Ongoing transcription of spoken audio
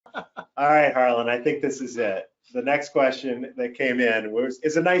All right, Harlan, I think this is it. The next question that came in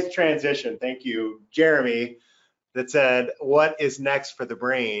is a nice transition. Thank you, Jeremy, that said, what is next for the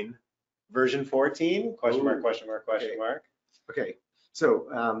brain? Version 14? Question mark, question mark, question mark. Okay, so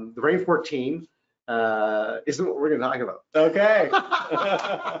the brain 14 isn't what we're going to talk about. Okay.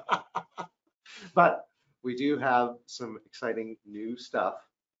 But we do have some exciting new stuff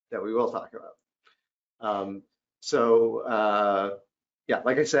that we will talk about. Yeah,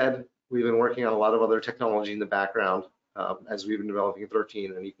 like I said, we've been working on a lot of other technology in the background as we've been developing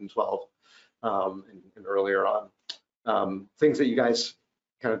 13 and even 12 and earlier on. Things that you guys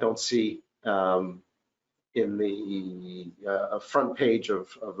kind of don't see in the front page of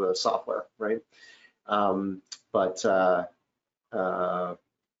the software, right? One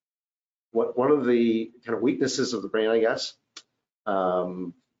of the kind of weaknesses of the brain, I guess,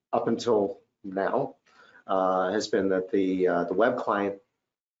 up until now, has been that the web client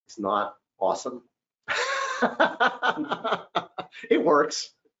is not awesome. It works,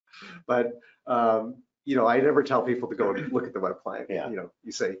 but you know, I never tell people to go and look at the web client. Yeah. You know,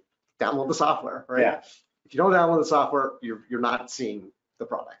 you say download the software, right? Yeah. If you don't download the software, you're not seeing the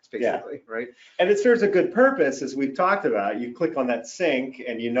product, basically, right? And it serves a good purpose, as we've talked about. You click on that sync,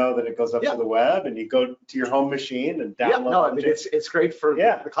 and you know that it goes up to the web, and you go to your home machine and download. Yeah, no, I mean it's great for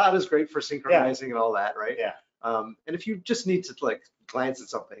the cloud is great for synchronizing and all that, right? Yeah. And if you just need to like glance at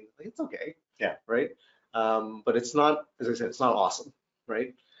something, like, it's okay. Yeah. Right. But it's not, as I said, it's not awesome,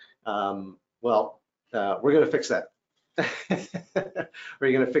 right? Well, we're gonna fix that.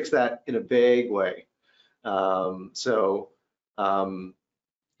 We're gonna fix that in a big way.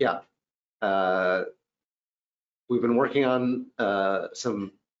 Yeah, we've been working on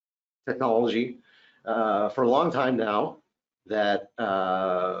some technology for a long time now that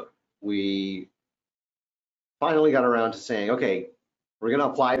we finally got around to saying, okay, we're going to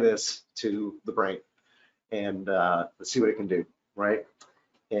apply this to the brain and let's see what it can do, right?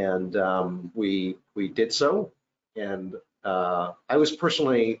 And we did so, and I was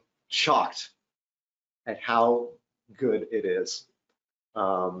personally shocked at how good it is.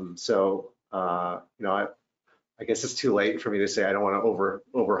 You know, I guess it's too late for me to say I don't want to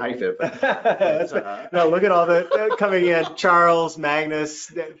overhype it. But, no, look at all the coming in. Charles,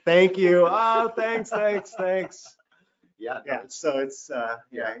 Magnus, thank you. Oh, thanks. Yeah. Yeah. So it's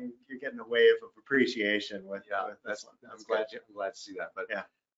you're getting a wave of appreciation with. Yeah. I'm glad to see that. But yeah.